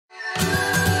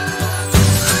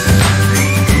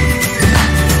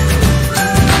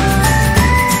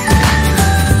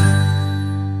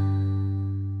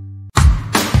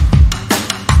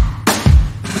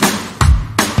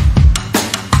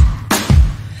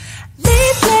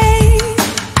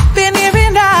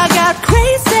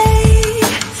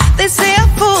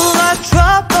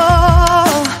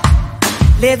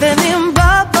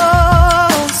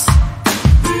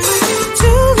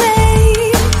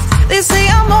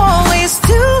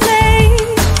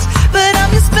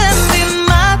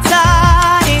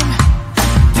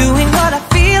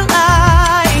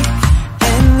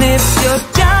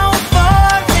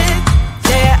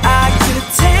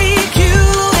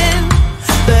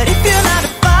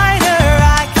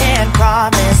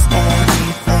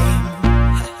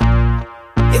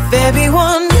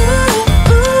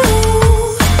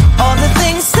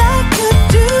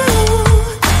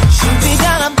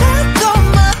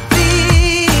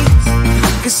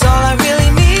all I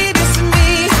really need is me.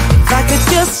 If I could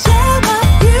just share my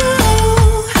view.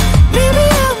 Maybe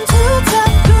I'm too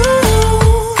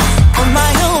taboo on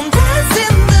my own, dance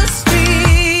in the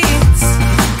streets.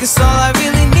 'Cause all I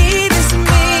really need is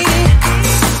me.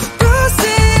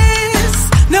 Bruises,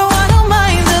 no, I don't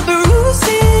mind the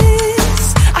bruises.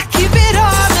 I keep it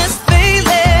honest,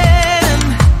 failing.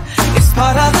 It's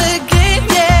part of the game,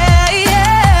 yeah,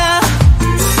 yeah.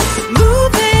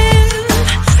 Moving,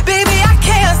 baby, I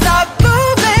can't stop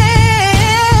moving.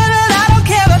 And I don't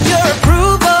care of your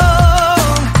approval.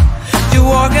 Your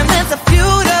arguments are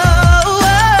futile.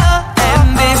 And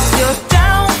if you're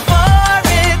down for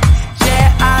it, yeah,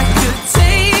 I could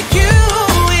take you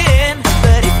in.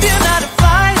 But if you're not a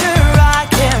fighter, I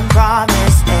can't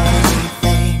promise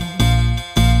anything.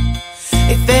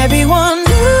 If everyone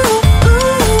knew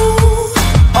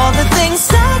all the things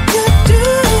I could do,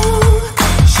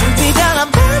 shoot me down,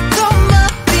 I'm back on my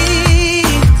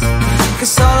feet.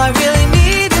 'Cause all I really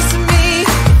need is me.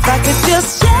 If I could just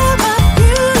share my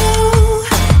view.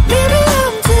 Maybe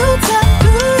I'm too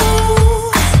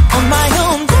taboo on my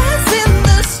own, dance in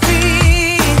the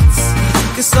streets.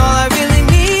 'Cause all I really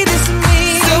need is me.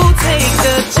 So take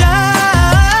the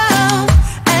jump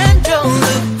and don't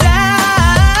look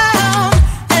down,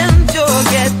 and you'll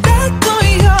get back on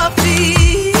your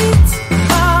feet.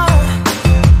 Oh.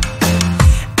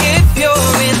 If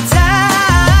you're in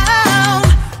town,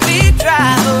 we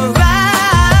drive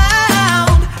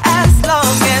around, as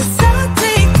long as I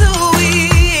take the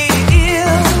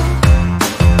wheel.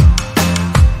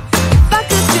 If I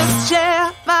could just share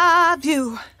my view.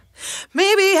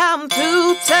 Maybe I'm too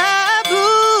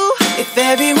taboo. If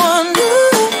everyone knew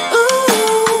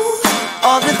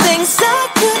all the things I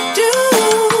could do,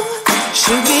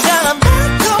 shoot me down, I'm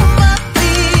back on my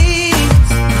feet.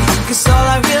 'Cause all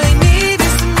I really need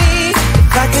is me.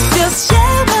 If I could just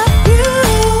share my view.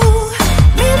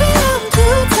 Maybe I'm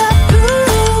too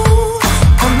taboo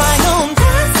on my own,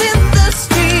 dance in the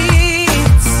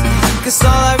streets. 'Cause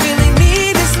all I really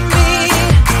need is me.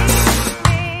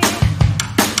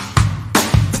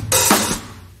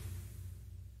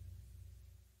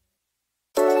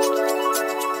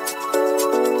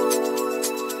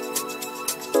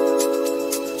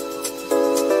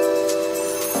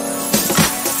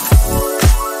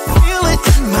 Feel it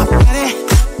in my body,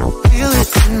 feel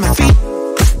it in my feet,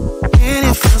 and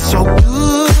it feels so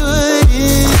good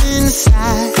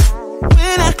inside.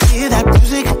 When I hear that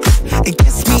music, it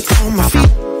gets me on my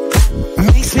feet,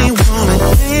 makes me wanna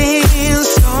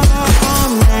dance all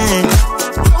night.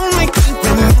 Don't make me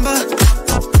remember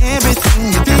everything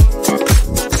you did,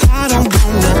 'cause I don't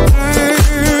wanna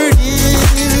hurt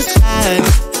inside.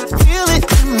 Feel it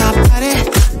in my body,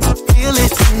 feel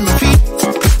it in my feet,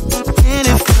 and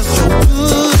it feels so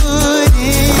good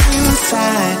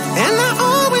inside. And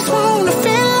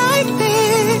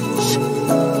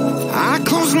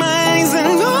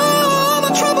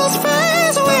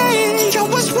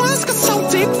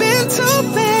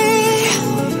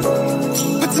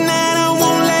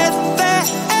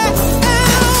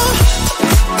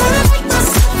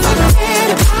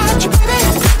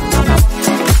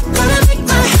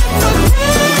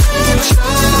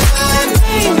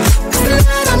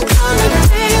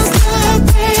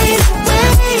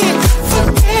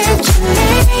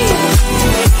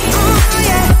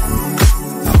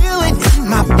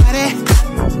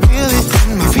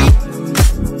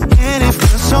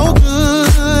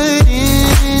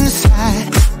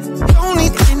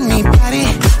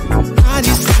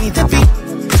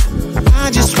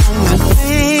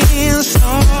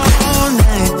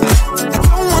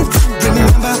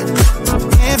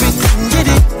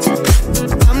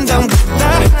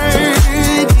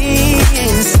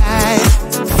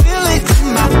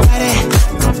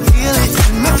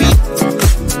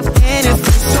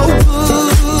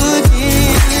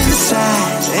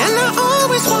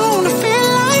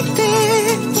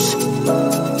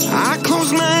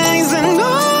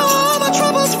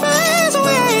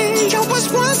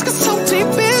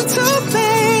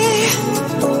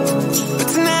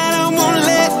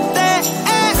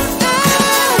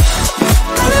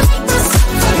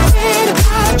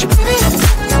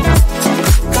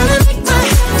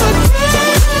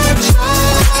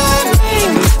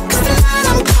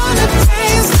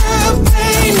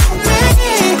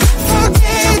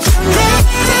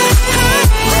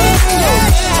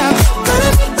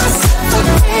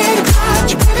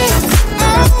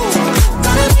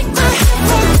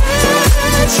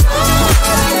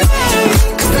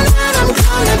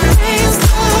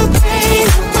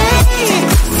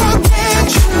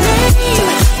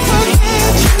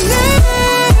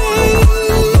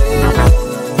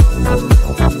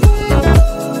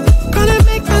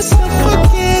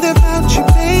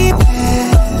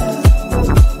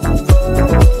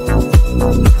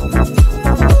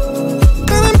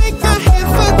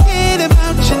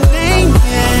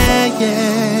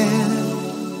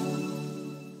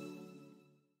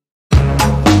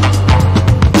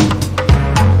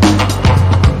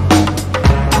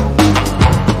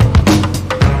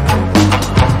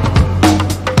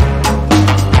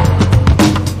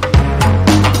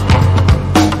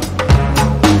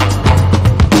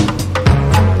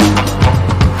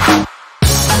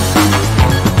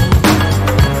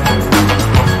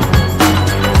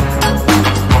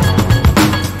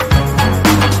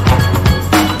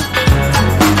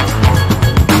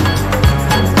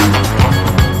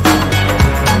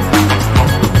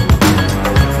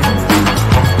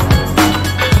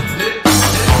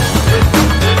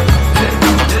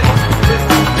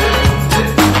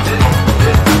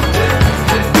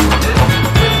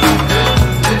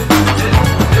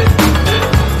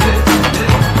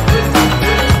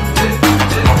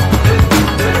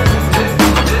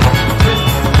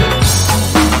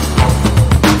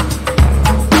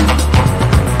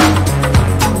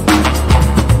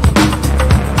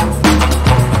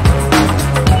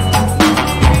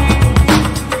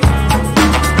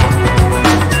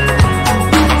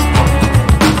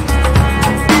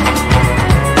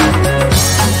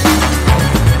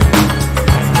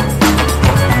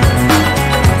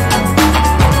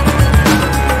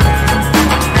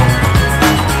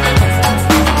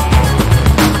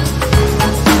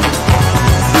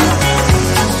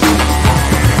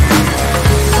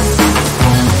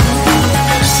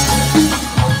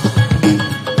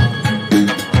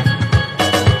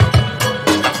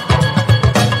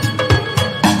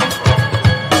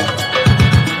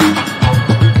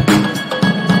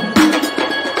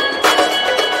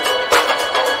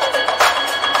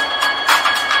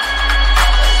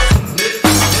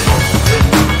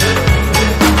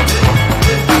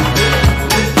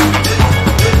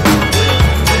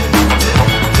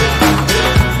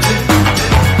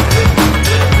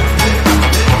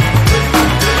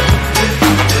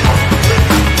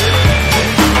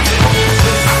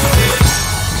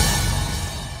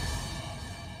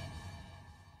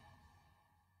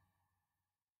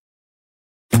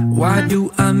Why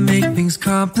do I make things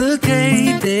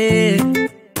complicated?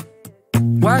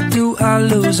 Why do I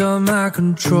lose all my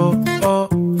control?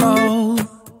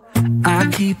 I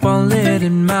keep on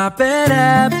letting my bad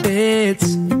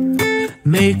habits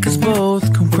make us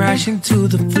both come crashing to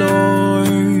the floor.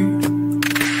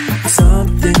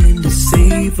 Something to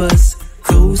save us,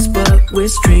 close but we're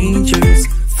strangers.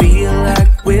 Feel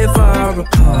like we're far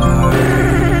apart.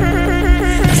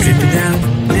 I'm stripping down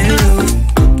middle.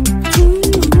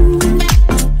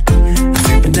 I'm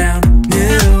stripping down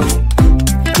middle.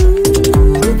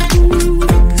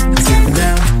 I'm stripping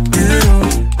down middle.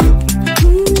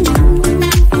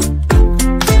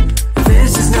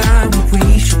 This is not what we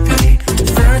should be.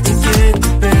 Trying to get the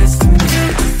best of me.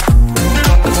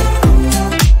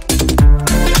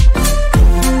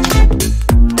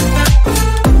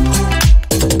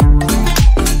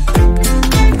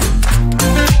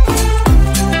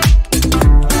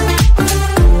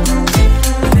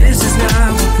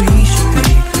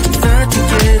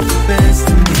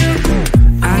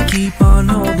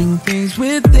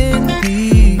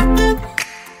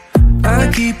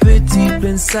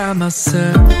 Inside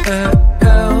myself,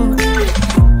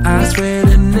 I swear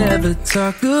to never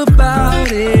talk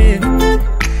about it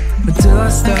until I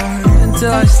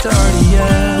start to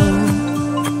yell.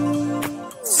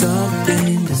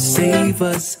 Something to save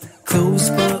us, close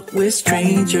but we're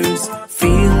strangers.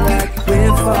 Feel like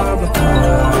we're far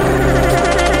apart.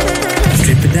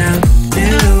 Strip it down,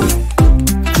 middle.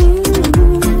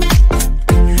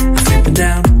 Strip it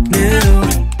down, middle.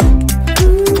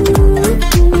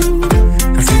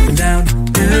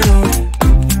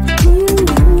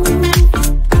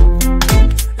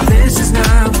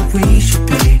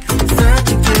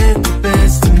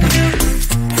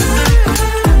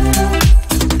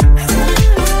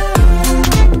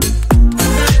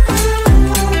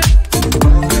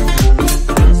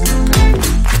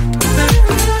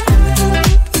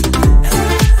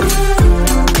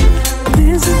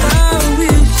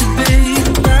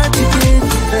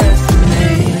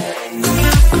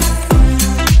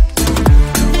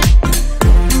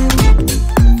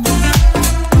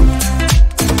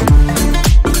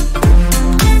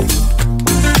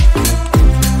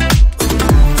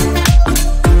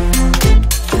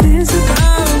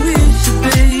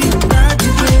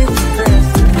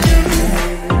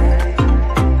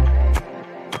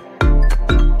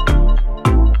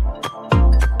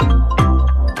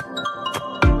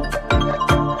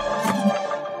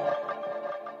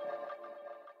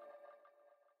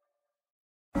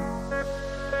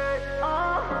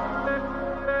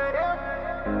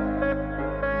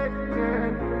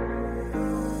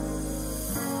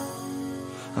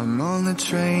 I'm on the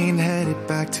train headed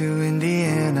back to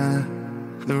Indiana.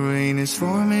 The rain is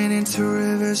forming into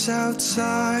rivers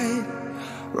outside,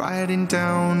 writing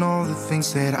down all the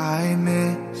things that I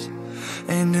miss,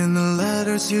 and in the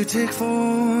letters you take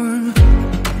form.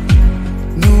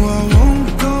 No, I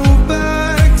won't go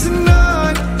back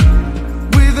tonight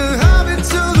with the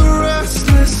habits of the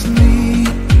restless me.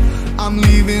 I'm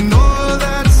leaving all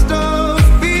that stuff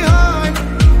behind.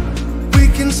 We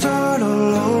can start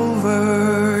all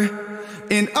over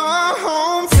in our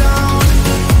hometown,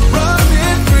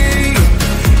 running free.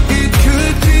 It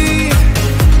could be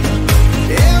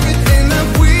everything that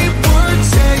we were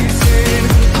chasing.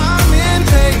 I'm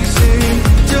impatient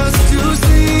just to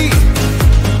see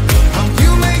how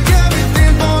you make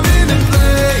everything fall into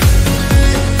place.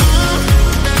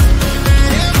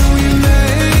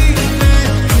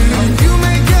 How you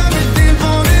make everything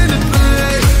fall into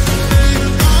place.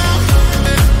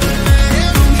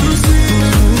 You see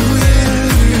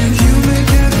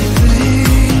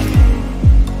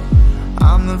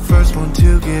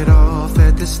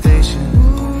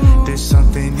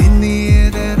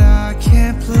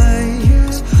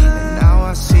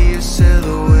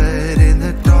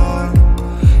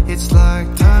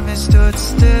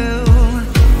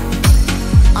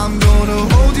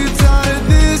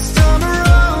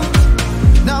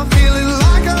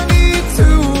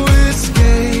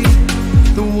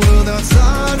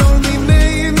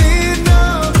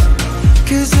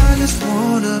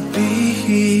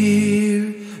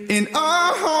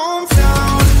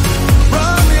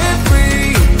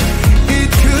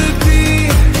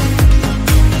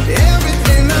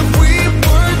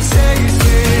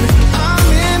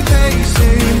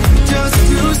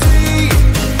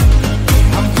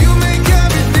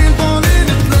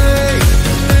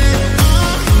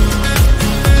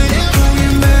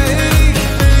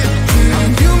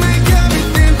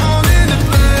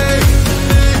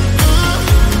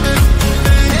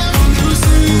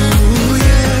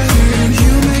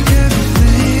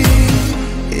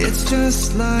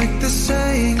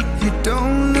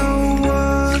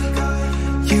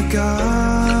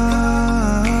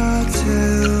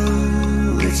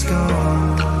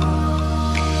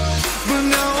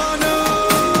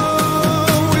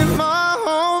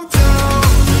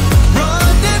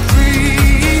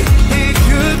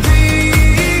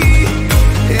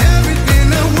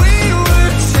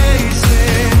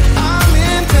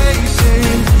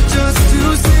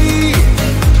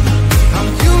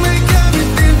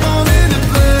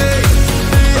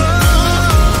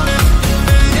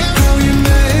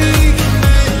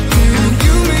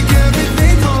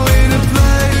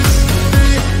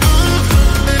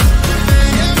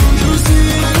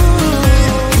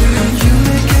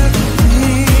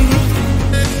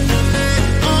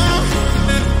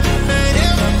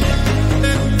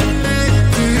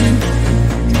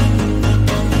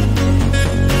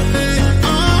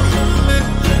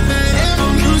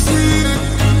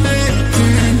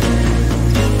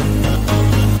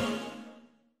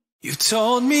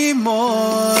told me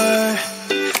more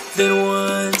than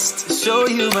once to show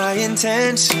you my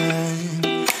intention.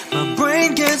 My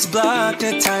brain gets blocked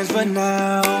at times, but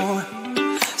now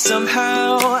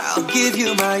somehow I'll give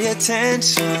you my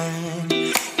attention.